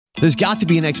There's got to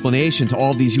be an explanation to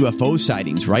all of these UFO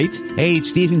sightings, right? Hey,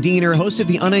 it's Stephen Diener, host of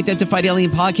the Unidentified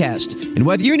Alien Podcast. And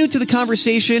whether you're new to the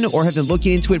conversation or have been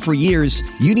looking into it for years,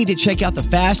 you need to check out the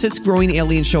fastest growing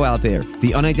alien show out there,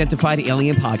 the Unidentified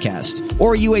Alien Podcast,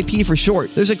 or UAP for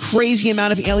short. There's a crazy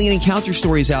amount of alien encounter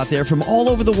stories out there from all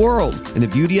over the world. And the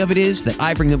beauty of it is that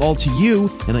I bring them all to you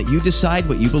and let you decide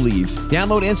what you believe.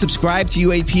 Download and subscribe to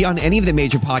UAP on any of the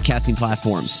major podcasting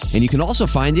platforms. And you can also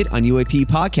find it on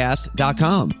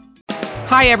UAPpodcast.com.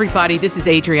 Hi, everybody. This is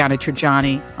Adriana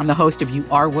Trajani. I'm the host of You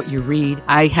Are What You Read.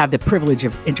 I have the privilege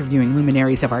of interviewing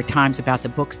luminaries of our times about the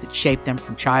books that shaped them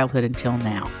from childhood until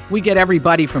now. We get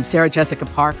everybody from Sarah Jessica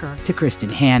Parker to Kristen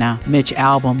Hanna, Mitch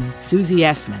Albom, Susie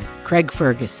Essman, Craig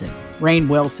Ferguson, Rainn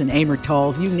Wilson, Amor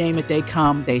Tolls, you name it, they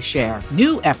come, they share.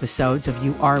 New episodes of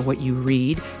You Are What You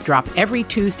Read drop every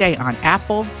Tuesday on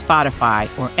Apple, Spotify,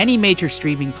 or any major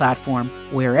streaming platform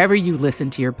wherever you listen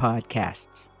to your podcasts.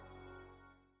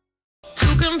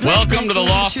 Welcome to the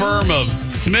law firm of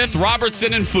Smith,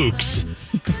 Robertson, and Fuchs.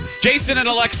 Jason and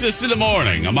Alexis in the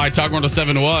morning on My Talk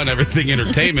 107.1, Everything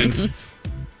Entertainment,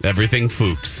 Everything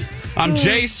Fuchs. I'm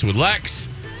Jace with Lex,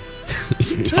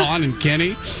 Dawn, and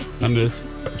Kenny on this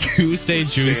Tuesday,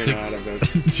 June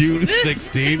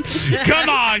 16th. Come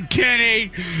on,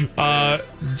 Kenny!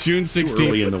 June 16th.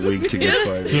 Early in the week to get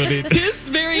fired. His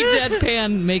very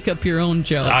deadpan make up your own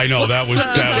joke. I know, that was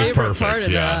perfect. Part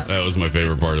of Yeah, that was my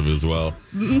favorite part of it as well.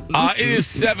 It is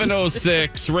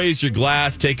 7:06. Raise your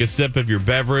glass, take a sip of your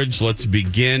beverage. Let's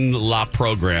begin la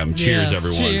program. Cheers, Yes,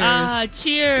 everyone. cheers.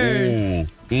 Cheers.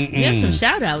 We have some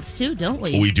shout outs too, don't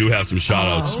we? We do have some shout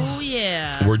outs. Oh,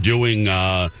 yeah. We're doing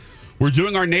our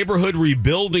neighborhood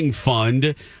rebuilding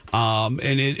fund, and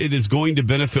it is going to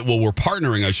benefit. Well, we're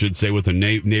partnering, I should say, with a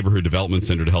neighborhood development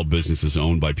center to help businesses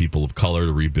owned by people of color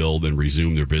to rebuild and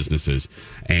resume their businesses.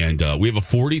 And we have a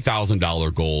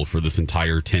 $40,000 goal for this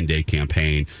entire 10-day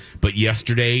campaign. But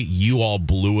yesterday, you all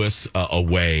blew us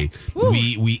away.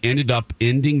 We ended up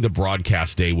ending the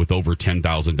broadcast day with over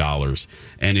 $10,000.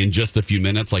 And in just a few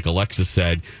minutes, like Alexis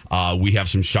said, we have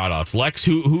some shout outs. Lex,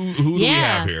 who do we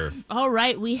have here? All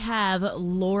right, we have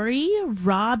Lori,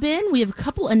 Robin. We have a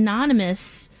couple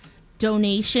anonymous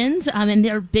donations, and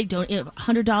they're big $100, $50,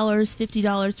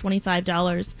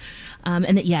 $25,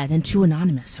 and then two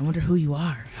anonymous. I wonder who you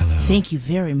are. Hello. Thank you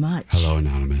very much. Hello,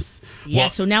 anonymous. Yeah,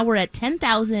 so now we're at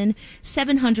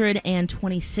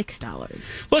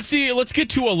 $10,726. Let's see. Let's get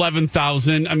to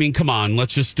 11,000. I mean, come on.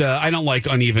 Let's just. I don't like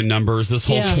uneven numbers. This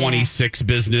whole 26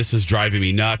 business is driving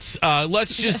me nuts.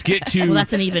 Let's just get to. Well,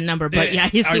 that's an even number, but yeah,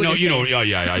 I know. You know.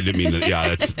 Yeah. I didn't mean that.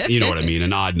 Yeah, that's. You know what I mean.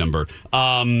 An odd number.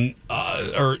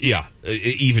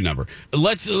 Even number.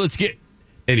 Let's get.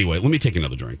 Anyway, let me take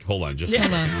another drink. Hold on, just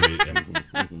Hold on.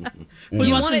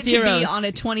 You want it to be on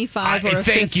a 25 or a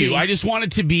 50. Thank you. I just want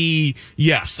it to be,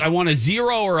 yes, I want a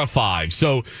 0 or a 5.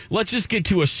 So let's just get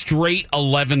to a straight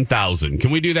 11,000.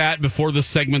 Can we do that before this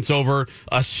segment's over?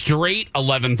 A straight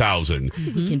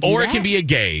 11,000. Or it can be a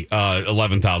gay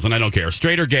 11,000. I don't care.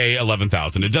 Straight or gay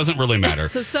 11,000. It doesn't really matter.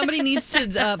 So somebody needs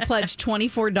to pledge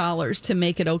 $24 to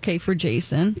make it okay for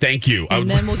Jason. Thank you. And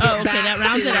then we'll get back that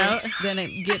rounds it out.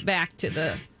 Get back to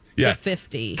the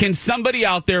 50. Can somebody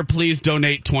out there please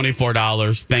donate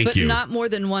 $24? Thank you. But not more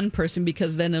than one person,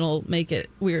 because then it'll make it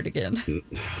weird again.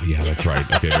 Yeah, that's right.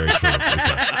 Okay, very true. Okay.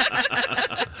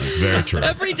 That's very true.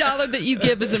 Every dollar that you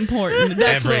give is important.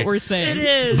 That's what we're saying. It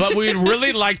is. But we'd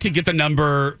really like to get the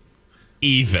number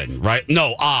even, right?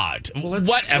 No, odd. Well,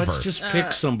 whatever. Let's just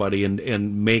pick somebody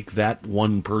and make that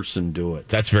one person do it.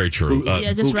 That's very true.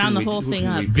 Just round the whole thing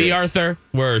up. B. Arthur,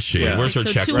 where is she? Yeah. Where's her So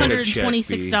check?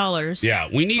 $226. Yeah,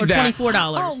 we need or that. $24.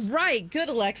 Oh, right. Good,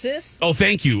 Alexis. Oh,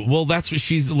 thank you. Well, that's what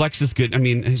Alexis good. I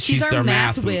mean, she's our our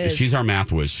math whiz. She's our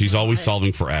math whiz. She's always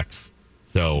solving for X.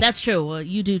 So That's true. Well,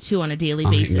 you do too on a daily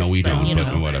basis. No, we don't. You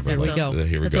But know, whatever. There we go.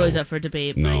 Here we That's go. always up for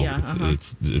debate. No, but yeah,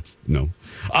 it's no.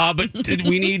 But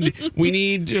we need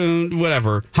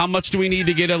whatever. How much do we need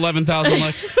to get 11,000,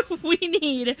 Lex? we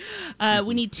need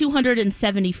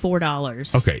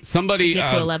 $274. Okay, somebody to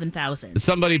get to 11,000.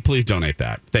 Somebody please donate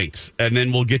that. Thanks, and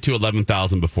then we'll get to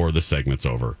 11,000 before the segment's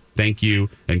over. Thank you,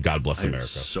 and God bless America. I'm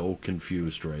so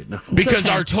confused right now. Because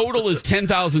our total is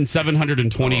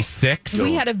 10,726.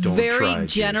 We had a Don't very try,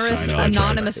 generous Jason. I know, I tried.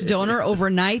 anonymous donor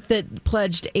overnight that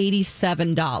pledged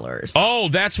 $87. Oh,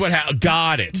 that's what happened.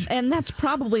 Got it. And that's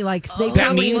probably like they That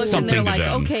probably means looked and they're something to like,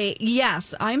 them. okay,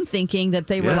 yes, I'm thinking that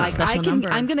they were like, Special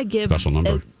number. I'm going to give Special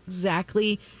number.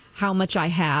 exactly how much I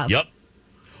have. Yep.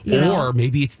 You know? Or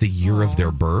maybe it's the year of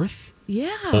their birth.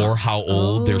 Yeah. Or how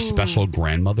old their special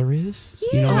grandmother is.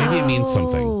 Yeah. You know, maybe it means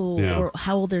something. Oh, Yeah. or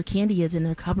how old their candy is in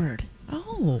their cupboard.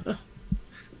 Oh.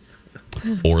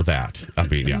 or that. I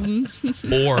mean, yeah.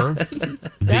 Or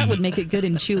That would make it good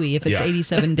and chewy if it's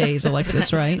 87 days,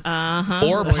 Alexis, right?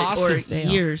 or possibly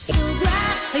years.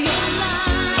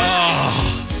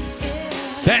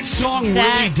 that song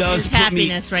That really does is put me.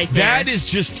 happiness right there. That is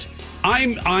just.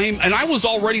 And I was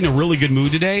already in a really good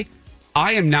mood today.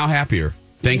 I am now happier.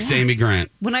 Thanks to Amy Grant.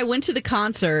 When I went to the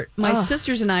concert, my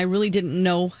sisters and I really didn't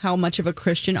know how much of a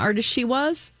Christian artist she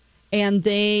was. And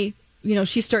they,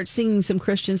 she starts singing some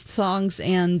Christian songs.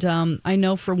 And I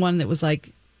know for one that was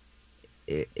like,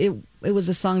 it was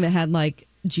a song that had like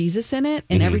Jesus in it.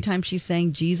 And every time she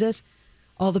sang Jesus,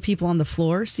 all the people on the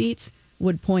floor seats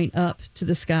would point up to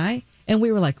the sky. And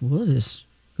we were like, what is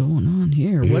going on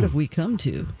here? What have we come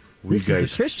to? This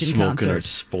is a Christian smoking concert. a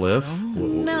spliff?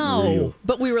 No,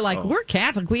 but we were like, we're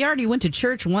Catholic. We already went to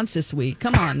church once this week.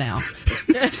 Come on now.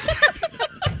 Do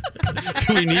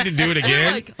we need to do it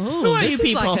again? Like, Who are this you is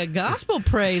people? like a gospel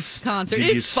praise concert. Did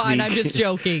you It's fine. sneak- I'm just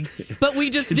joking. But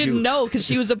we just didn't you- know because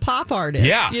she was a pop artist.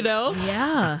 Yeah.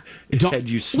 Yeah. Had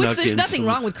you snuck Which there's in nothing some-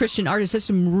 wrong with Christian artists. There's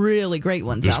some really great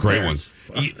ones There's out great there. ones.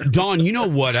 Dawn, you know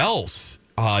what else?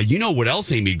 You know what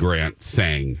else Amy Grant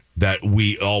sang that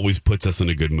we always puts us in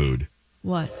a good mood?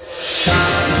 What? Oh, I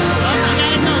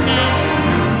gotta know now.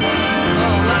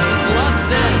 Oh, Alexis loves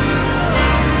this.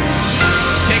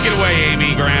 Take it away,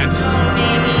 Amy Grant.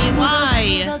 Amy,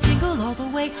 why? Jingle all the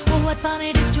way. Oh, what fun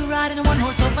it is to ride in a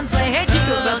one-horse open sleigh. Hey,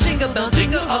 jingle bell,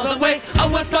 jingle all the way. Oh,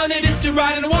 what fun it is to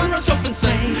ride in a one-horse open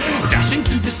sleigh. Dashing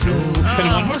through the snow in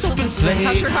a one-horse open sleigh.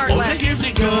 How's your heart, Lex?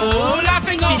 Here we go,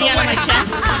 laughing all the Get out of my way.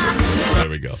 chest. There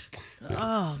we go.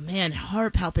 Oh man,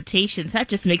 heart palpitations. That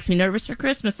just makes me nervous for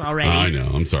Christmas already. I know.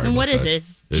 I'm sorry. And what about is that. it?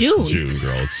 It's It's June. June,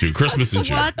 girl. It's June. Christmas in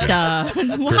June. What Yeah.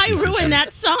 the? Why Christmas in ruin June.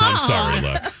 that song? I'm sorry,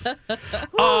 Lex.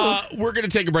 We're going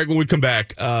to take a break. When we come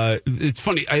back, it's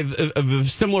funny. I have a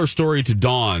similar story to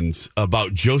Dawn's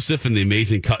about Joseph and the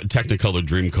Amazing Technicolor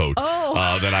Dreamcoat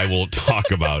that I will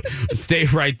talk about. Stay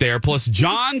right there. Plus,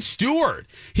 Jon Stewart,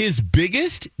 his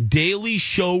biggest Daily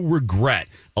Show regret.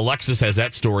 Alexis has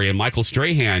that story, and Michael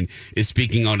Strahan is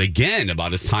speaking out again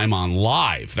about his time on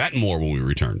Live. That and more when we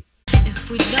return.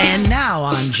 And now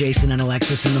on Jason and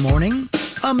Alexis in the Morning,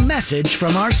 a message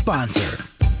from our sponsor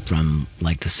from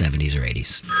like the 70s or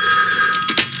 80s.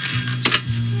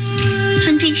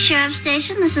 Twin Peaks Sheriff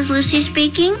Station, this is Lucy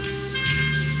speaking.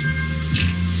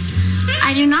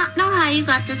 I do not know how you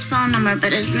got this phone number,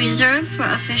 but it's reserved for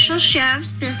official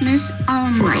sheriff's business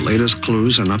only. For the latest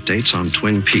clues and updates on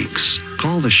Twin Peaks,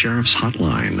 call the Sheriff's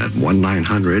Hotline at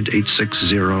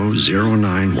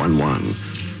 1-900-860-0911.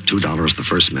 $2 the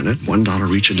first minute,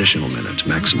 $1 each additional minute,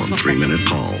 maximum 3-minute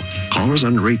call. Callers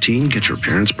under 18 get your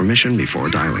parents' permission before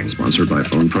dialing. Sponsored by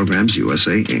Phone Programs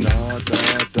USA, Inc.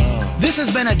 This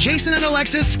has been a Jason and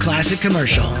Alexis classic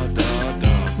commercial.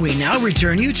 We now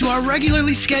return you to our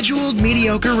regularly scheduled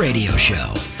mediocre radio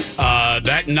show.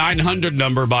 That 900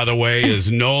 number, by the way, is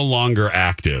no longer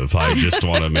active. I just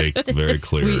want to make very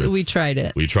clear. We tried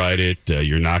it. We tried it.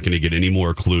 You're not going to get any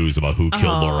more clues about who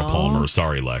killed Laura Palmer.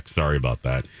 Sorry, Lex. Sorry about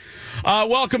that.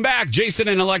 Welcome back. Jason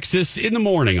and Alexis in the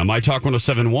morning on My Talk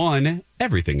 107.1.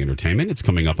 Everything Entertainment. It's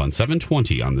coming up on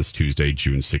 7:20 on this Tuesday,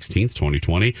 June 16th,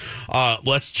 2020.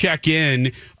 Let's check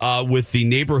in with the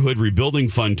Neighborhood Rebuilding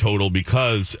Fund total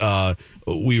because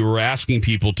we were asking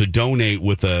people to donate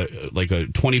with a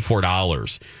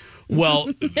 $24. Well,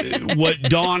 what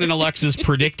Dawn and Alexis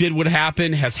predicted would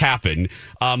happen has happened.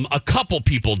 A couple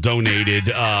people donated,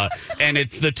 and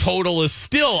the total is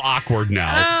still awkward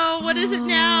now. Oh, what is it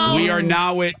now? We are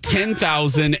now at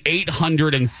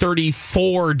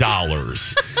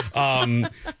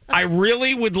 $10,834. I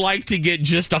really would like to get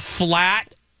just a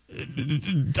flat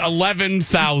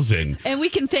 11,000. And we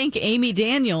can thank Amy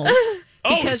Daniels.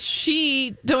 Because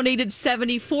she donated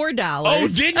 $74. Oh,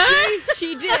 did she?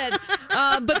 She did.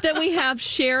 But then we have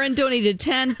Sharon donated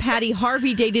 10, Patty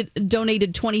Harvey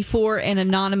donated 24, and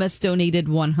Anonymous donated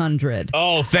 100.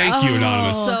 Oh, thank you,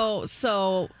 Anonymous.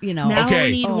 So Now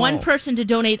Okay. we need one person to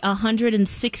donate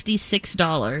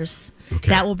 $166. Okay.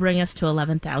 That will bring us to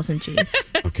 11,000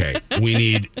 G's. Okay, we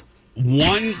need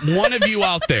one of you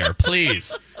out there,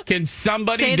 please. Can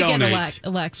somebody Say it donate? again,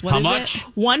 Alex. What How is much? it?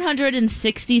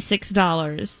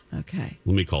 $166 Okay.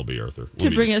 Let me call B. Arthur.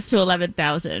 to bring us to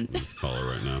 11,000. Just call her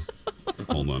right now.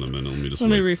 Hold on a minute. Let me just Let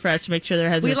me wait. refresh, make sure there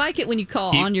hasn't. We like it when you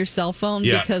call on your cell phone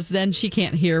Yeah. because then she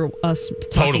can't hear us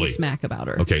talking Totally. smack about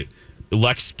her. Okay,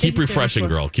 Lex, keep refreshing,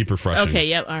 girl. Keep refreshing. Okay,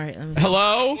 yep, all right. Let me-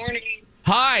 Hello. Morning.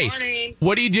 Hi. Morning.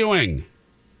 What are you doing?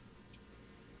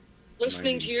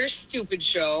 listening to your stupid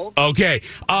show. Okay.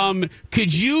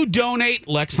 Could you donate,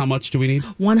 Lex, how much do we need?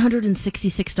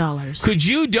 $166. Could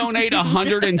you donate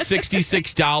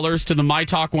 $166 to the My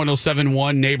Talk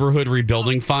 1071 Neighborhood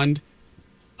Rebuilding Fund?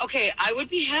 Okay, I would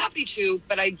be happy to,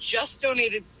 but I just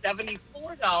donated $74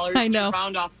 I know. to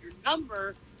round off your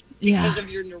number because of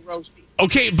your neurosis.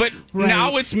 Okay, but Right.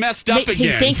 now it's messed up Hey,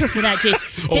 again. thank her for that,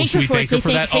 Jason. Should we thank her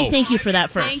for that? Say thank you for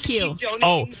that first. Thank you. Keep donating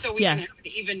Oh. so we can have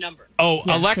an even number. Oh,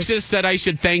 Yeah, Alexis said I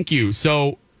should thank you.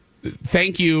 So,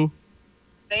 thank you.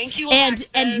 Thank you, And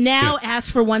Alexis. and now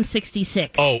ask for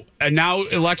 166. Oh, and now,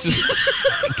 Alexis,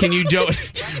 can you do?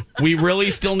 We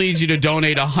really still need you to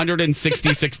donate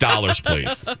 $166,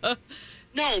 please.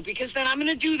 No, because then I'm going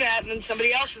to do that, and then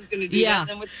somebody else is going to do Yeah.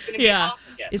 that, and then it's going to be Yeah. off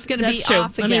again. It's going to That's be true.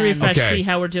 off Let again. me refresh, Okay. see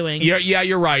how we're doing. Yeah,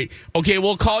 you're right. Okay,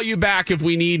 we'll call you back if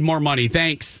we need more money.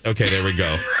 Thanks. Okay, there we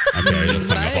go. Okay, let's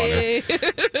hang up on her.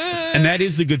 And that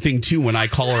is the good thing too. When I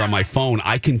call her on my phone,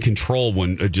 I can control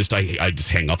when I just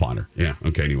hang up on her. Yeah.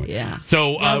 Okay. Anyway. Yeah.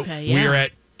 So Okay, yeah. we're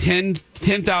at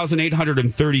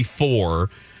 10,834,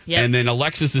 Yep. and then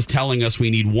Alexis is telling us we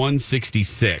need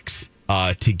 166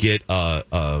 to get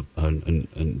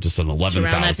just an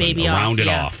 11,000. baby off, Round it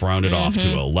yeah. off. Round it off to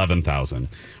 11,000.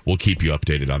 We'll keep you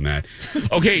updated on that.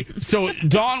 Okay. So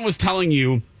Dawn was telling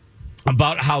you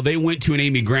about how they went to an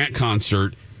Amy Grant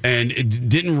concert and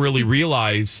didn't really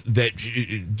realize that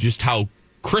just how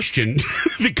Christian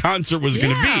the concert was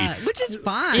going to be. Which is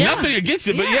fine. Yeah. Nothing against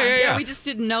it, but yeah. We just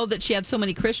didn't know that she had so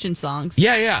many Christian songs.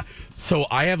 Yeah. So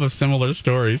I have a similar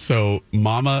story. So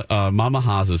Mama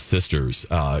Haas's sisters,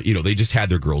 they just had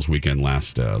their girls' weekend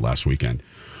last weekend.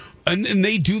 And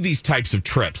they do these types of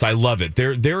trips. I love it.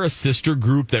 They're a sister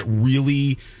group that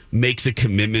really makes a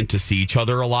commitment to see each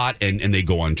other a lot, and they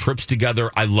go on trips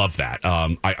together. I love that.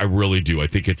 I really do. I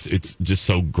think it's just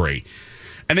so great.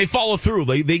 And they follow through.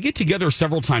 They get together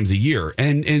several times a year.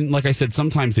 And like I said,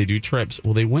 sometimes they do trips.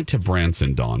 Well, they went to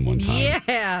Branson, Dawn, one time.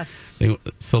 Yes.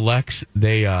 So Lex,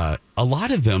 a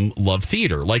lot of them love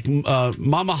theater. Like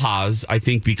Mama Haas, I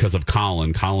think because of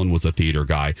Colin. Colin was a theater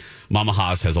guy. Mama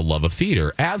Haas has a love of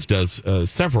theater, as does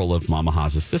several of Mama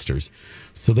Haas's sisters.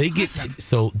 So they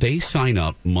they sign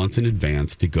up months in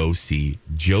advance to go see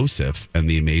Joseph and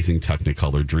the Amazing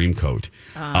Technicolor Dreamcoat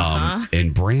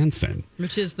in Branson,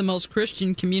 Which is the most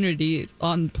Christian community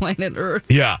on planet Earth.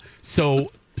 Yeah. So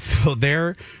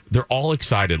they're all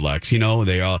excited, Lex. They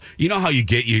how you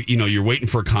get you're waiting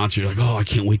for a concert, you're like, oh, I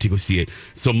can't wait to go see it.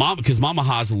 So because Mama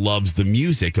Haas loves the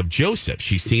music of Joseph.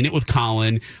 She's seen it with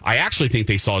Colin. I actually think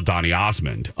they saw Donny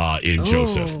Osmond in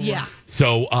Joseph. Yeah.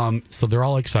 So they're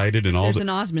all excited and all. There's an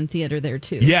Osmond theater there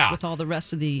too. Yeah. With all the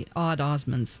rest of the odd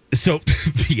Osmonds. So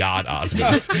the odd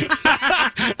Osmonds.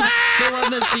 The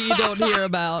one that you don't hear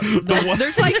about.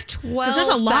 There's like 12,000. There's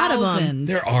a lot of them.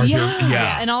 There are.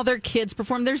 Yeah. And all their kids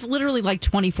perform. There's literally like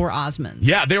 24 Osmonds.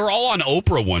 Yeah, they were all on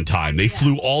Oprah one time. They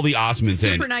flew all the Osmonds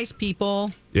in. Super nice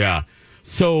people. Yeah.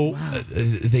 So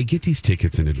they get these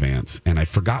tickets in advance, and I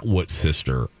forgot what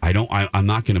sister. I'm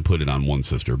not going to put it on one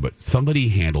sister, but somebody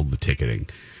handled the ticketing.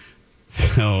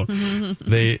 So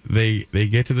they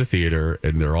get to the theater,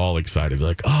 and they're all excited. They're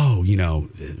like, oh,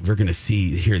 we're going to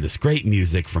hear this great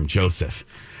music from Joseph.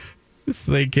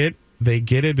 So they get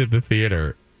into the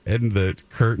theater, and the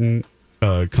curtain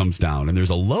comes down, and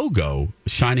there's a logo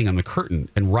shining on the curtain,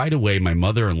 and right away my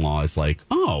mother-in-law is like,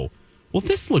 oh, well,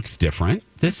 this looks different.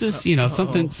 This is,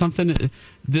 something.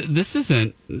 This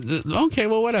isn't okay.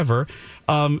 Well, whatever.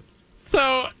 So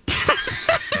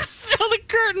the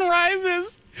curtain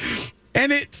rises,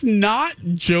 and it's not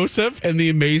Joseph and the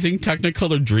Amazing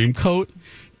Technicolor Dreamcoat.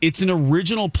 It's an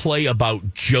original play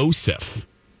about Joseph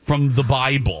from the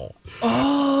Bible.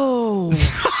 Oh.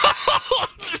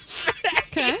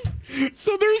 Okay.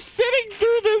 So they're sitting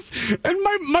through this, and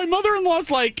my mother-in-law's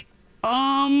like,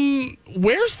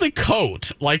 where's the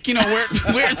coat? Like,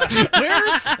 where's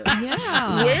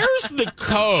the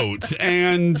coat?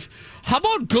 And how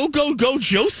about go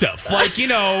Joseph? Like,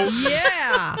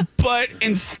 Yeah. But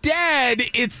instead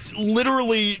it's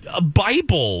literally a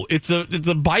Bible. It's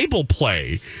a Bible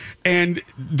play. And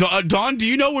Dawn, do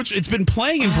you know which? It's been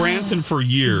playing in Branson for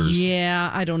years.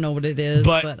 Yeah, I don't know what it is,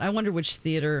 But- but I wonder which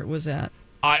theater it was at.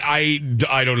 I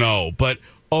don't know, but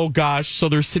oh gosh. So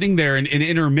they're sitting there, and in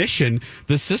intermission,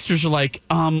 the sisters are like,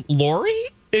 Lori,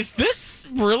 is this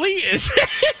really? Is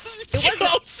this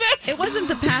Joseph? It wasn't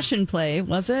the Passion Play,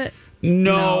 was it?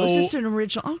 No. It was just an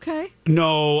original. Okay.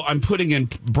 No, I'm putting in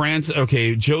Branson.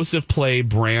 Okay, Joseph play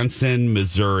Branson,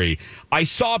 Missouri. I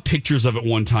saw pictures of it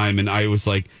one time, and I was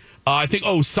like, I think,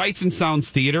 Sights and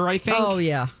Sounds Theater, I think. Oh,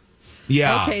 yeah.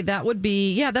 Yeah. Okay, that would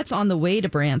be, that's on the way to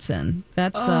Branson.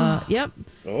 That's, yep.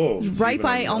 Oh, right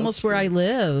by almost where I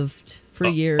lived for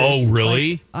years. Oh,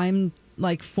 really? Like, I'm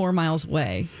like 4 miles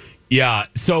away. Yeah.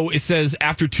 So it says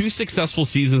after 2 successful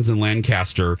seasons in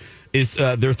Lancaster,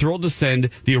 they're thrilled to send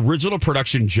the original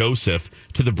production Joseph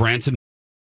to the Branson.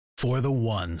 For the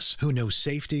ones who know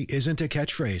safety isn't a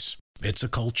catchphrase, it's a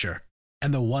culture.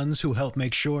 And the ones who help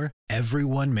make sure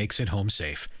everyone makes it home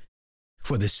safe.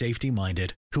 For the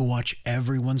safety-minded who watch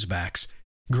everyone's backs,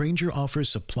 Grainger offers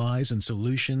supplies and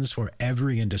solutions for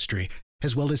every industry,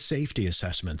 as well as safety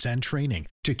assessments and training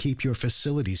to keep your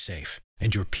facilities safe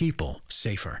and your people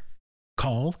safer.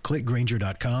 Call, click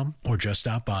Grainger.com, or just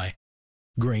stop by.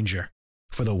 Grainger,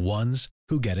 for the ones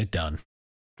who get it done.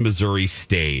 Missouri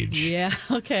stage. Yeah,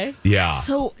 okay. Yeah.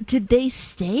 So did they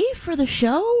stay for the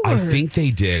show? I think they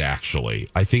did,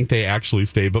 actually. I think they actually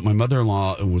stayed, but my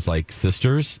mother-in-law was like,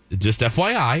 sisters, just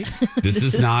FYI, this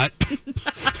is not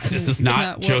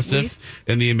Joseph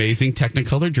and the Amazing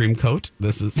Technicolor Dreamcoat.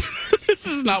 This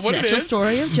is not what it is. The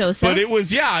story of Joseph. But it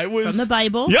was from the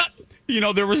Bible. Yep.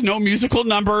 There was no musical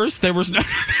numbers. There was no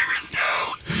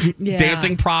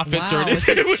dancing prophets or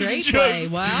anything. It was a straight play.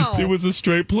 Wow. It was a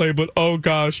straight play, but oh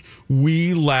gosh,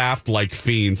 we laughed like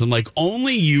fiends. I'm like,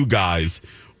 only you guys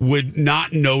would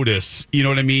not notice, you know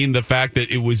what I mean? The fact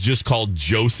that it was just called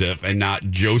Joseph and not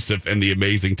Joseph and the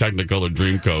Amazing Technicolor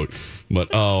Dreamcoat. But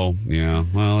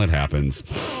it happens.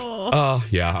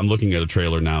 Yeah, I'm looking at a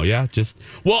trailer now. Yeah,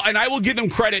 and I will give them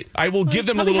credit. I will give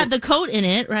them a little. Had the coat in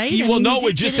it, right? Yeah,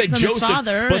 it just said Joseph,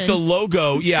 but the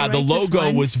logo, the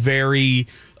logo was very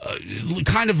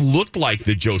kind of looked like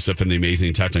the Joseph and the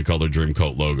Amazing Technicolor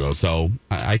Dreamcoat logo. So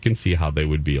I can see how they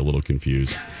would be a little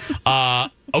confused.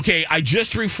 Okay, I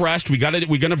just refreshed. We're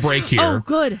gonna break here. Oh,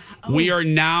 good. Oh. We are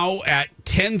now at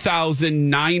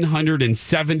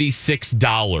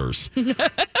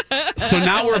 $10,976. So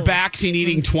now we're back to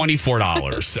needing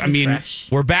 $24. I mean,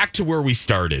 we're back to where we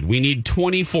started. We need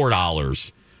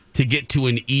 $24 to get to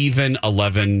an even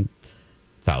 $11,000.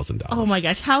 Oh my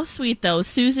gosh, how sweet though.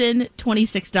 Susan,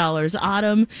 $26.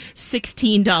 Autumn,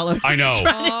 $16. I know.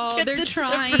 They're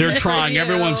trying. They're trying.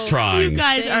 Everyone's trying. You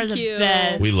guys are the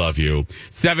best. We love you.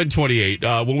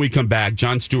 7:28. When we come back,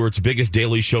 Jon Stewart's biggest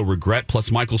Daily Show regret, plus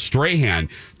Michael Strahan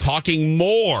talking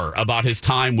more about his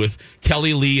time with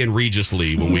Kelly Lee and Regis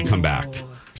Lee when we come back.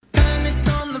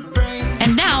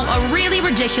 And now, a really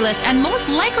ridiculous and most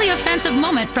likely offensive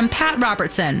moment from Pat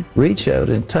Robertson. Reach out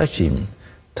and touch him.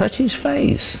 Touch his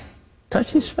face. Touch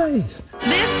his face.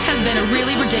 This has been a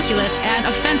really ridiculous and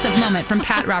offensive moment from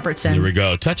Pat Robertson. Here we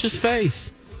go. Touch his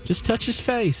face. Just touch his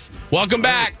face. Welcome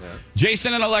back.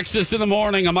 Jason and Alexis in the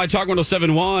morning on My Talk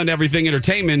 107.1. Everything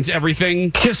Entertainment.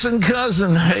 Everything. Kissing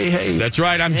cousin. Hey. That's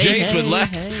right. I'm Jace with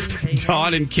Lex,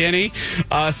 Dawn, and Kenny.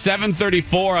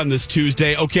 7:34 on this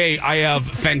Tuesday. Okay, I have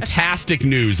fantastic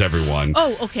news, everyone.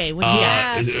 Oh, okay.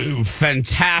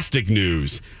 Fantastic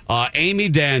news. Amy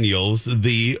Daniels,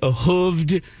 the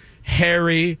hooved,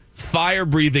 hairy,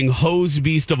 fire-breathing hose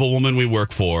beast of a woman we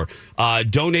work for,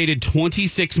 donated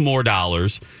 $26 more.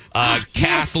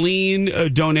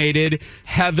 Kathleen donated.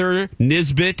 Heather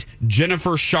Nisbet,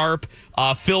 Jennifer Sharp,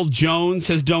 Phil Jones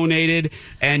has donated.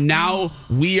 And now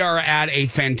we are at a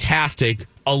fantastic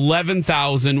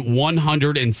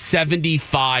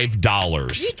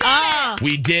 $11,175.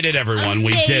 We did it, everyone. Amazing.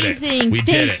 We did it. We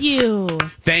did it. Thank you.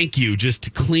 Thank you.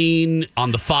 Just clean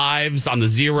on the fives, on the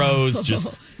zeros.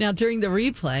 Just now during the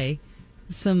replay,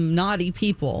 some naughty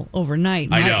people overnight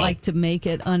might like to make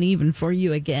it uneven for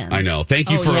you again. I know. Thank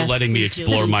you for letting me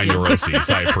explore my neuroses.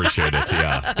 I appreciate it.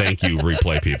 Yeah. Thank you,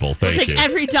 replay people. Thank you. Take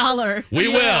every dollar. We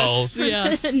will.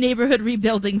 Yes. Neighborhood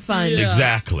Rebuilding Fund. Yeah.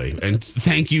 Exactly. And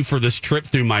thank you for this trip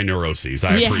through my neuroses.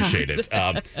 I appreciate it.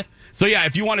 So,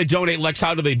 if you want to donate, Lex,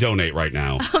 how do they donate right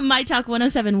now?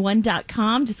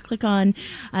 MyTalk1071.com. Just click on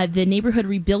the Neighborhood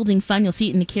Rebuilding Fund. You'll see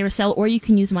it in the carousel, or you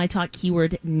can use MyTalk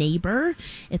keyword neighbor.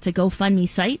 It's a GoFundMe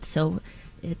site, so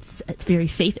it's very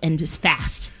safe and just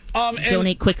fast.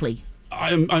 Donate quickly.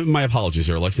 My apologies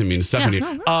here, Alex. I mean, Stephanie.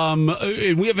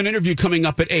 We have an interview coming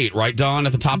up at 8, right, Dawn?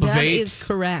 At the top of 8? That is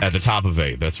correct. At the top of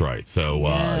 8, that's right.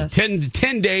 So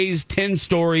 10 days, 10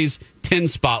 stories, 10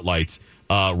 spotlights.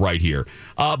 Right here.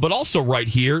 But also right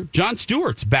here, Jon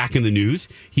Stewart's back in the news.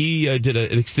 He did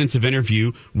an extensive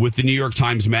interview with the New York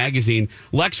Times Magazine.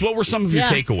 Lex, what were some of your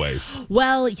takeaways?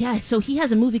 Well, so he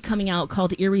has a movie coming out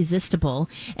called Irresistible.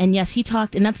 And yes, he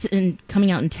talked, and that's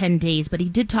coming out in 10 days, but he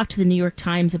did talk to the New York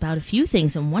Times about a few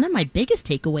things. And one of my biggest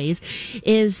takeaways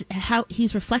is how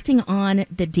he's reflecting on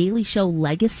the Daily Show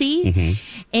legacy. Mm-hmm.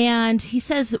 And he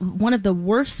says one of the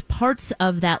worst parts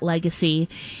of that legacy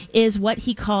is what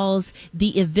he calls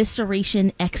the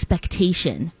evisceration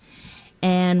expectation.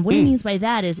 And what he means by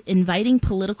that is inviting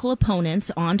political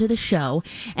opponents onto the show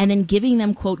and then giving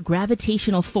them, quote,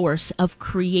 gravitational force of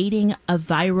creating a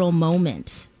viral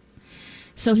moment.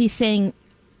 So he's saying,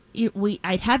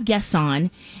 I'd have guests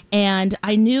on, and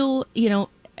I knew,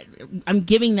 I'm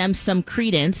giving them some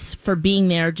credence for being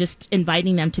there, just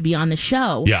inviting them to be on the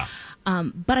show. Yeah.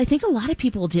 But I think a lot of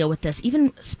people deal with this,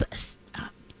 even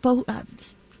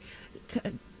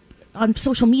on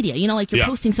social media. You're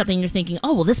posting something and you're thinking,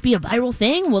 oh, will this be a viral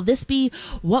thing? Will this be,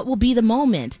 what will be the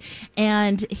moment?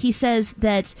 And he says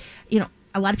that,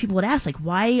 a lot of people would ask,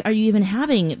 why are you even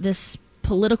having this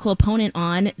political opponent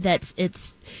on that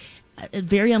it's a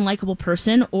very unlikable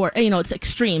person, or it's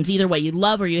extremes either way, you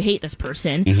love or you hate this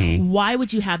person. Why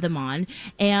would you have them on?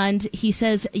 And he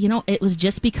says, it was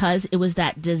just because it was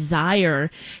that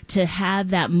desire to have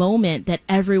that moment that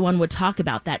everyone would talk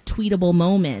about, that tweetable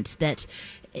moment that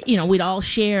we'd all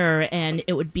share and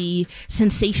it would be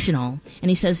sensational. And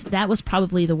he says that was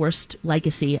probably the worst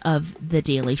legacy of The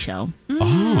Daily Show.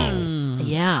 Oh.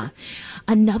 Yeah.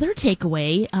 Another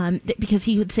takeaway, because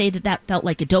he would say that felt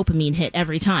like a dopamine hit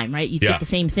every time, right? You'd get the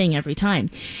same thing every time.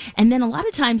 And then a lot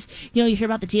of times, you hear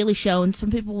about The Daily Show and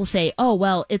some people will say, oh,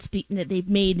 well, they've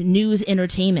made news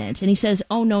entertainment. And he says,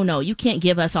 oh, no, you can't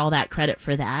give us all that credit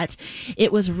for that.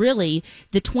 It was really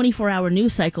the 24-hour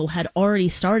news cycle had already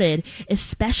started,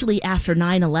 especially after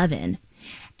 9/11.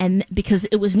 And because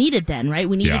it was needed then, right?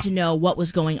 We needed to know what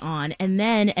was going on. And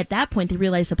then at that point, they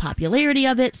realized the popularity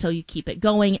of it. So you keep it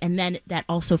going. And then that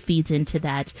also feeds into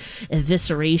that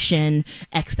evisceration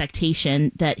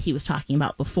expectation that he was talking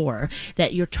about before,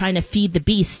 that you're trying to feed the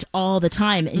beast all the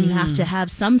time. And you have to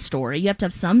have some story. You have to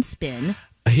have some spin.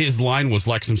 His line was,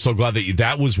 Lex, I'm so glad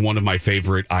that was one of my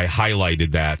favorite. I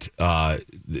highlighted that.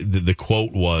 The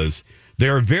quote was,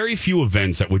 there are very few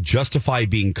events that would justify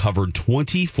being covered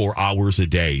 24 hours a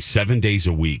day, 7 days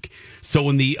a week. So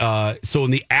in the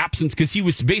absence, because he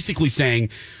was basically saying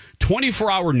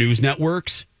 24-hour news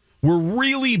networks were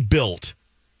really built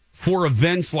for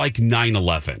events like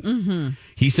 9/11.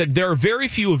 He said there are very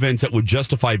few events that would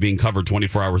justify being covered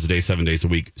 24 hours a day, 7 days a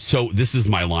week. So this is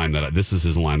my line this is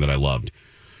his line that I loved.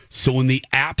 So in the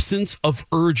absence of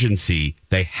urgency,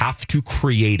 they have to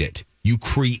create it. You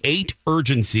create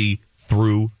urgency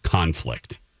through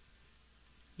conflict.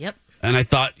 Yep. And I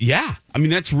thought,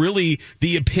 that's really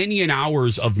the opinion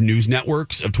hours of news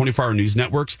networks, of 24-hour news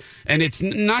networks. And it's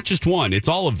not just one, it's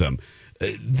all of them.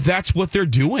 That's what they're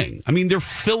doing. They're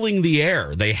filling the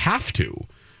air. They have to,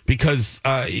 because,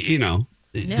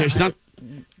 there's not.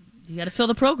 You got to fill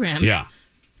the program. Yeah.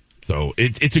 So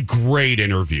it's a great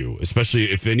interview,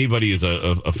 especially if anybody is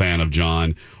a fan of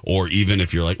John, or even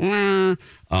if you're like,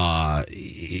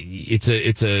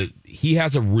 he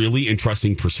has a really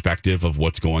interesting perspective of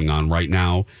what's going on right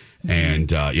now.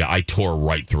 And I tore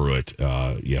right through it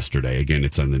yesterday. Again,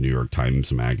 it's on the New York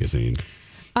Times Magazine.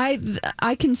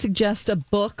 I can suggest a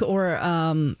book, or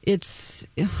I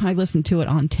listened to it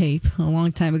on tape a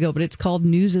long time ago, but it's called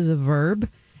News is a Verb.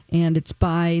 And it's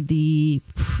by the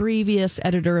previous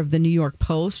editor of the New York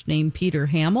Post named Peter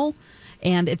Hamill.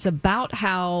 And it's about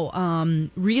how,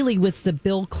 really with the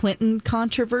Bill Clinton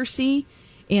controversy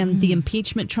and the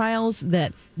impeachment trials,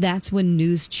 that's when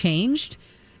news changed.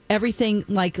 Everything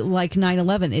like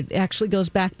 9/11, it actually goes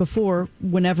back before,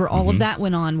 whenever all of that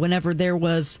went on, whenever there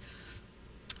was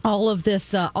all of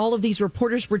this, all of these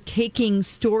reporters were taking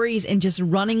stories and just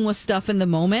running with stuff in the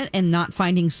moment and not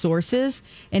finding sources.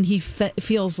 And he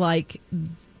feels like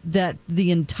that the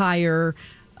entire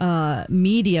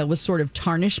media was sort of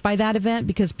tarnished by that event,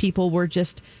 because people were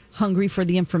just hungry for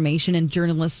the information and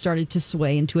journalists started to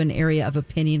sway into an area of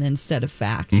opinion instead of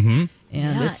fact. And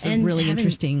it's a really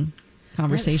interesting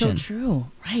conversation. That's so true.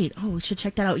 Right. Oh, we should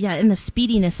check that out. Yeah. And the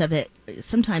speediness of it,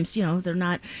 sometimes, they're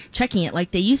not checking it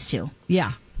like they used to.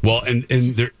 Yeah. Well, and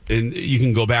you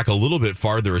can go back a little bit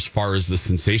farther as far as the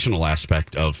sensational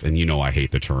aspect of, and I hate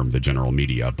the term the general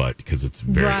media, but because it's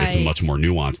it's much more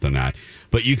nuanced than that.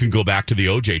 But you can go back to the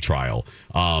OJ trial.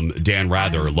 Dan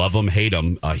Rather, love him, hate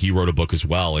him. He wrote a book as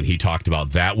well, and he talked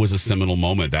about that was a seminal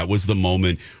moment. That was the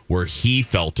moment where he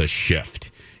felt a shift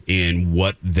in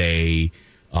what they.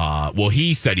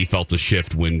 He said he felt a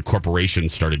shift when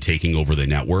corporations started taking over the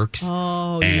networks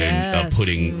and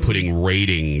putting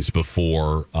ratings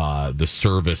before the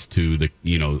service to the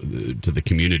to the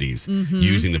communities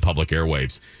using the public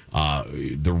airwaves.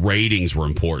 The ratings were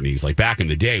important. He's like, back in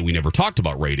the day, we never talked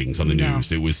about ratings on the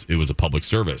news. It was a public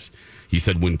service. He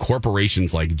said when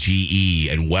corporations like GE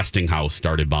and Westinghouse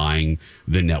started buying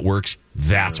the networks,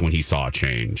 that's when he saw a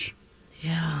change.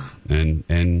 Yeah.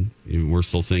 And we're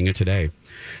still seeing it today.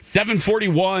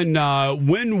 7:41.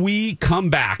 When we come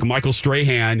back, Michael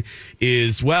Strahan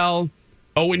is, well...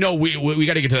 Oh, we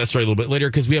got to get to that story a little bit later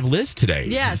because we have Liz today.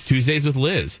 Yes. It's Tuesdays with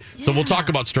Liz. Yeah. So we'll talk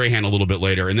about Strahan a little bit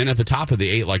later. And then at the top of the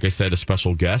 8, like I said, a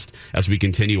special guest as we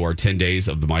continue our 10 days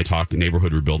of the My Talk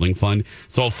Neighborhood Rebuilding Fund.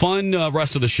 So a fun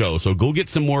rest of the show. So go get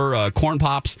some more corn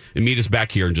pops and meet us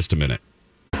back here in just a minute.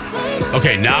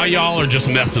 Okay, now y'all are just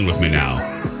messing with me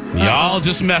now. Y'all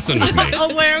just messing with me.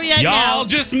 Oh, where are we at now? Y'all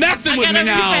just messing with me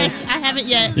now. Refresh. I haven't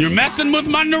yet. You're messing with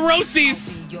my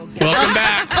neuroses. Welcome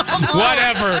back.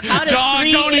 Whatever.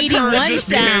 Don't encourage this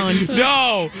behavior.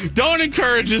 No, don't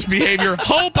encourage this behavior.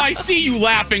 Hope I see you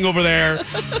laughing over there.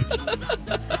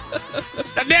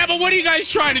 Damn, but what are you guys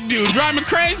trying to do? Drive me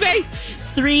crazy?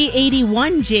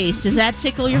 381, Jace. Does that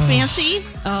tickle your fancy?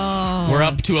 Oh. We're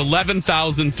up to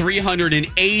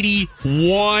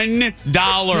 $11,381.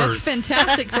 That's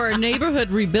fantastic for our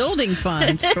neighborhood rebuilding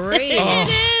fund. Great. It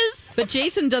is. But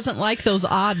Jason doesn't like those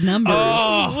odd numbers.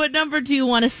 What number do you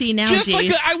want to see now, Just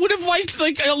Jace? I would have liked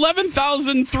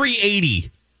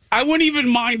 11,380. I wouldn't even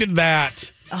minded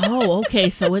that. Oh, okay.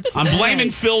 So it's. I'm blaming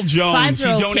Phil Jones. Fives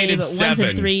He donated but $7. Ones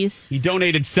and threes. He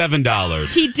donated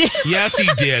 $7. He did. Yes, he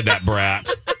did. That brat.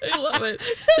 I love it.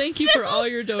 Thank you for all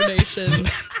your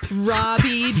donations.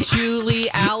 Robbie, Julie,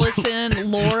 Allison,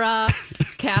 Laura,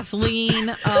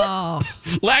 Kathleen. Oh.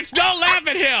 Lex, don't laugh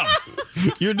at him.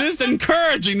 You're just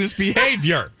encouraging this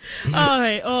behavior. All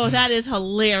right. Oh, that is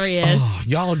hilarious. Oh,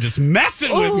 y'all are just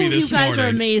messing with me this morning. You guys are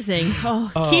amazing.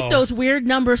 Keep those weird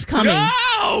numbers coming.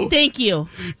 No! Thank you.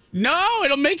 No,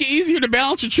 it'll make it easier to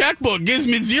balance your checkbook. Gives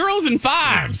me 0s and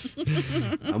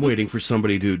 5s. I'm waiting for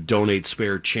somebody to donate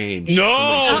spare change.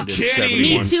 No,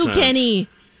 Kenny. Me too, Kenny.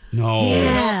 No.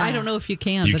 Yeah. I don't know if you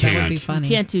can, You but that can't. would be funny.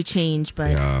 You can't do change,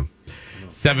 but. Yeah.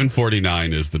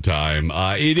 7:49 is the time.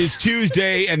 It is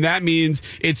Tuesday, and that means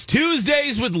it's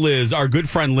Tuesdays with Liz, our good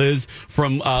friend Liz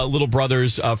from Little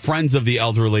Brothers, Friends of the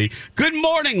Elderly. Good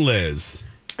morning, Liz.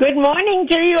 Good morning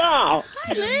to you all.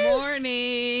 Hi, Liz. Good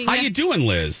morning. How you doing,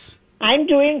 Liz? I'm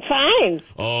doing fine.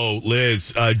 Oh,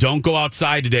 Liz, don't go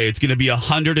outside today. It's going to be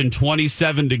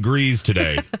 127 degrees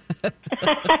today.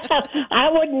 I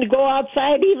wouldn't go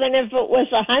outside even if it was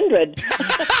 100.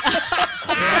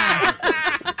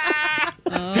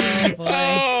 Oh, boy.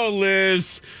 Oh,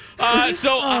 Liz. How's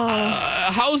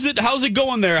it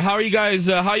going there? How are you guys?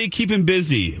 How are you keeping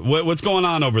busy? What's going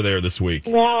on over there this week?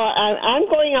 Well, I'm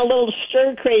going a little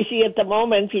stir crazy at the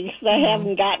moment because I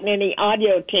haven't gotten any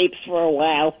audio tapes for a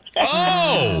while.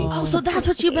 Oh, so that's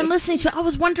what you've been listening to. I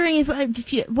was wondering if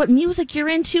what music you're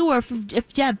into, or if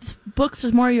books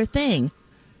is more your thing.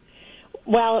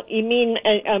 Well, you mean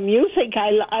music?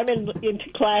 I'm into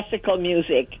classical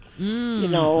music,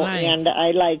 nice. and I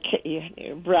like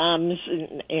Brahms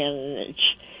and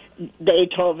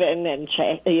Beethoven and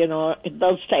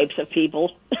those types of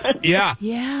people. Yeah,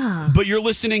 yeah. But you're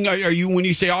listening. Are you, when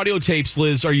you say audio tapes,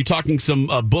 Liz? Are you talking some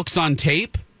books on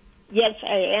tape? Yes,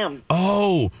 I am.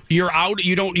 Oh, you're out.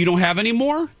 You don't have any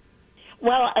more?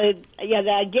 Well, I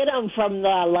get them from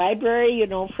the library,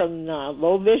 from the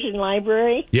Low Vision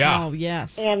Library. Yeah. Oh,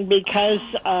 yes. And because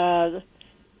of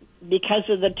the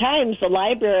times, the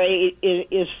library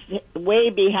is way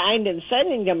behind in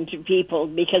sending them to people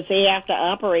because they have to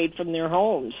operate from their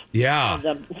homes. Yeah.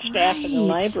 The staff in the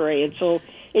library. And so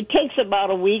it takes about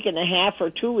a week and a half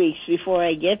or 2 weeks before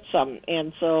I get some.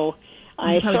 And so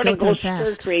I sort of go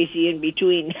stir crazy in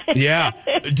between. Yeah.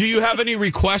 Do you have any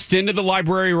requests into the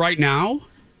library right now?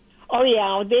 Oh,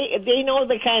 yeah. They know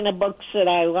the kind of books that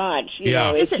I watch.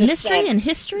 Is it mystery and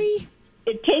history?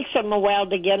 It takes them a while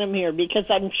to get them here because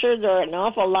I'm sure there are an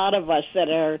awful lot of us that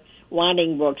are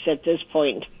wanting books at this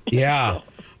point. Yeah.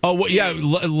 Oh, well, yeah.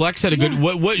 Lex had a good...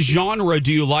 What genre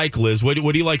do you like, Liz? What do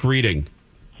you like reading?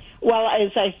 Well,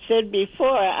 as I said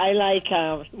before, I like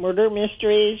murder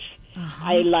mysteries.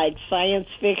 I like science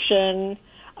fiction.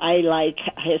 I like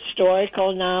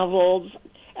historical novels.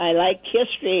 I like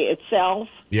history itself.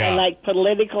 Yeah. I like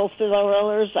political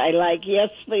thrillers. I like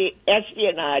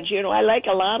espionage. I like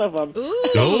a lot of them.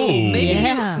 Ooh,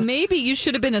 maybe you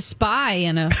should have been a spy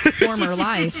in a former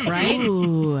life, right?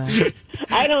 Ooh.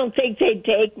 I don't think they'd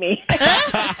take me.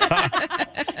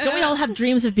 Don't we all have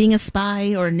dreams of being a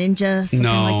spy or a ninja, something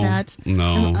like that?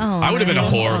 No. I would have been a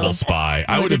horrible spy.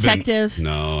 I would have detective. been.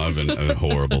 No, I've been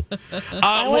horrible.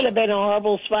 I would have been a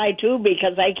horrible spy too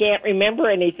because I can't remember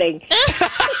anything.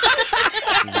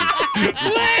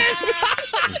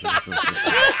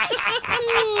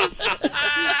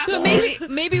 But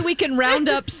maybe we can round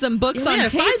up some books on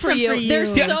tape for you.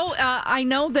 There's I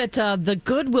know that the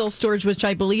Goodwill stores, which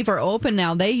I believe are open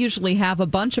now, they usually have a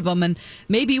bunch of them, and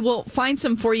maybe we'll find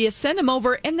some for you, send them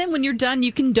over, and then when you're done,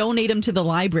 you can donate them to the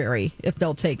library if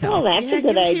they'll take them. Oh, that's a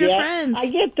good idea. To your friends. I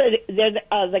get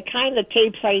the kind of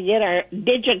tapes I get are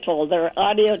digital. They're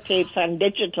audio tapes on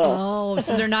digital. Oh,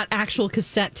 so they're not actual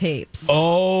cassette tapes.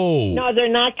 Oh. No, they're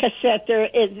not cassette. They're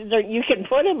you can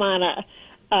put them on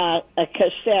a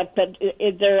cassette, but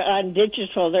they're on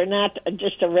digital. They're not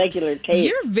just a regular tape.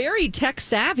 You're very tech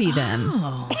savvy then.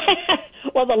 Oh.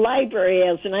 Well, the library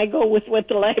is, and I go with what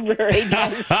the library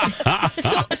does.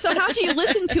 So how do you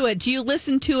listen to it? Do you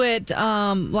listen to it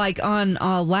like on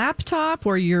a laptop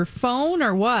or your phone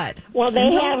or what? Well,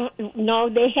 they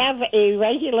have a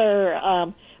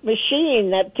regular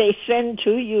machine that they send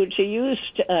to you to use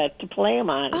to play them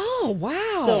on. Oh,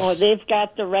 wow. So they've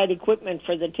got the right equipment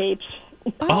for the tapes.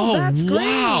 Oh, that's great.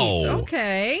 Wow.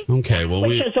 Okay. Okay, well,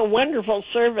 Which is a wonderful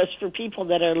service for people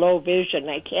that are low vision.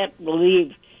 I can't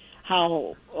believe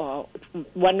how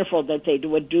wonderful that they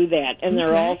would do that. And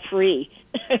they're all free.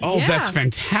 Oh, that's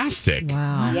fantastic.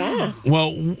 Wow. Yeah.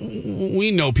 Well,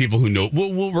 we know people who know.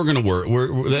 We're going to work.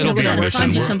 That'll be our mission.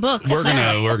 Find you some books. We're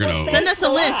gonna send us a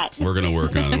list. We're gonna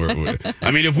work on it.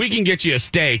 I mean, if we can get you a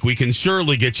steak, we can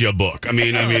surely get you a book. I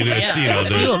mean, it's a few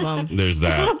of them. There's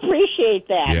that. I appreciate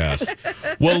that. Yes.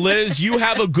 Well, Liz, you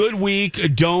have a good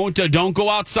week. Don't go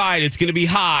outside. It's going to be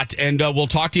hot, and we'll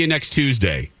talk to you next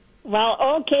Tuesday. Well,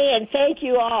 okay, and thank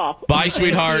you all. Bye,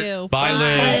 sweetheart. you. Bye,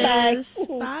 Liz.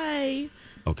 Bye. Bye.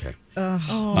 Okay.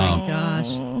 Oh my gosh.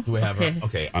 Do we have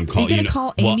okay, I'm calling. Are you gonna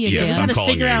call Amy again? Yes, I'm to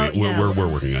calling figure Amy. out, yeah. We're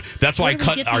working on it. That's why I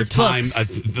cut our time.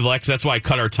 Lex, that's why I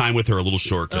cut our time with her a little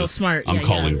short. Oh, smart. I'm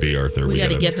calling B. Arthur. We got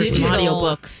to get her some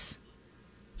audiobooks.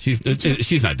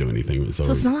 She's not doing anything. So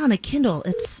it's not on a Kindle.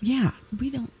 It's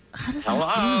we don't. How does Hello.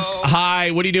 that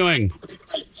Hi. What are you doing?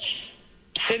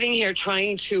 Sitting here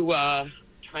trying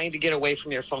to get away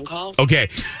from your phone calls. Okay.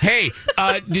 Hey,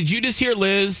 did you just hear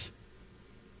Liz?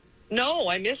 No,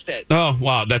 I missed it. Oh,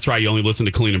 wow. That's right. You only listen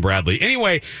to Colleen and Bradley.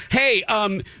 Anyway, hey,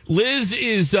 Liz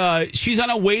is, she's on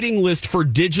a waiting list for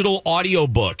digital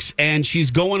audiobooks, and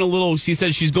she's going she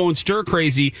says she's going stir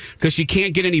crazy because she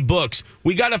can't get any books.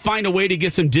 We got to find a way to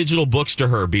get some digital books to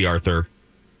her, B. Arthur.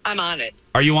 I'm on it.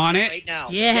 Are you on it? Right now.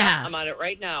 Yeah. I'm on it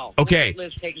right now. Okay.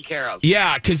 Liz taken care of.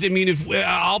 Yeah, because, I mean, if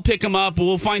I'll pick them up,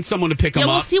 we'll find someone to pick them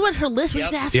we'll up. see what her list, we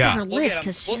have to ask for her list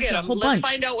because she has a whole bunch.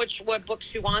 Let's find out what books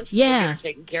she wants. Yeah. We'll get her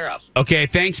taken care of. Okay,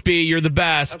 thanks, B. You're the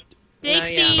best. Thanks,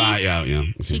 B. Bye, yeah.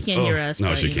 She can't hear us. No,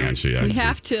 but, she can't. We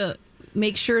have to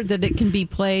make sure that it can be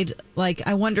played. Like,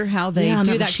 I wonder how they on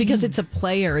do the that machine. because it's a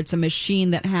player. It's a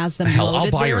machine that has them Hell, loaded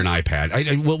I'll buy there. her an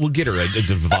iPad. We'll get her a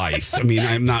device. I mean,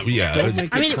 I'm not. Yeah.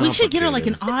 I mean, we should get her like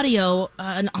an Audible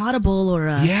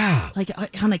or like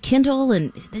on a Kindle,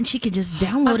 and then she could just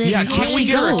download it. Yeah, and can't off we she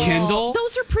get her a goes. Kindle?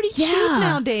 Those are pretty cheap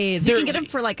nowadays. You can get them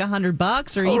for like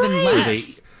 $100 or even Right.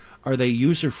 less. Are they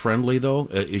user friendly though?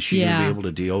 Is she going to be able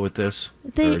to deal with this,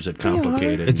 or is it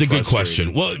complicated? It's a good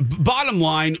frustrating? question. Well, bottom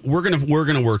line, we're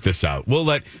gonna work this out. We'll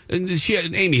let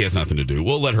Amy has nothing to do.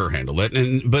 We'll let her handle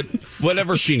it. But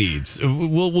whatever she needs,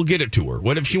 we'll get it to her.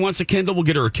 What if she wants a Kindle? We'll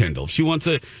get her a Kindle. If she wants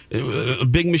a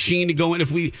big machine to go in,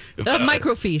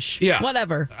 microfiche,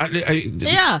 whatever.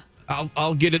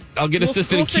 I'll get it. I'll get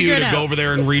Assistant Q to go over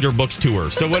there and read her books to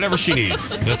her. So whatever she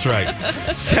needs. That's right.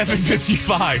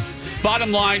 7:55.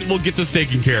 Bottom line, we'll get this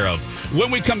taken care of.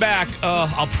 When we come back,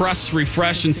 I'll press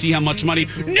refresh and see how much money.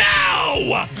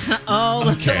 No!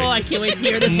 Okay. I can't wait to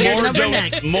hear this weird number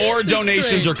next. More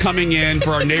donations are coming in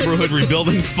for our neighborhood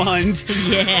rebuilding fund.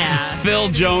 Yeah. Phil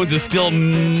Jones is still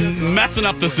messing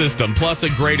up the system. Plus a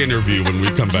great interview when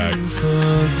we come back.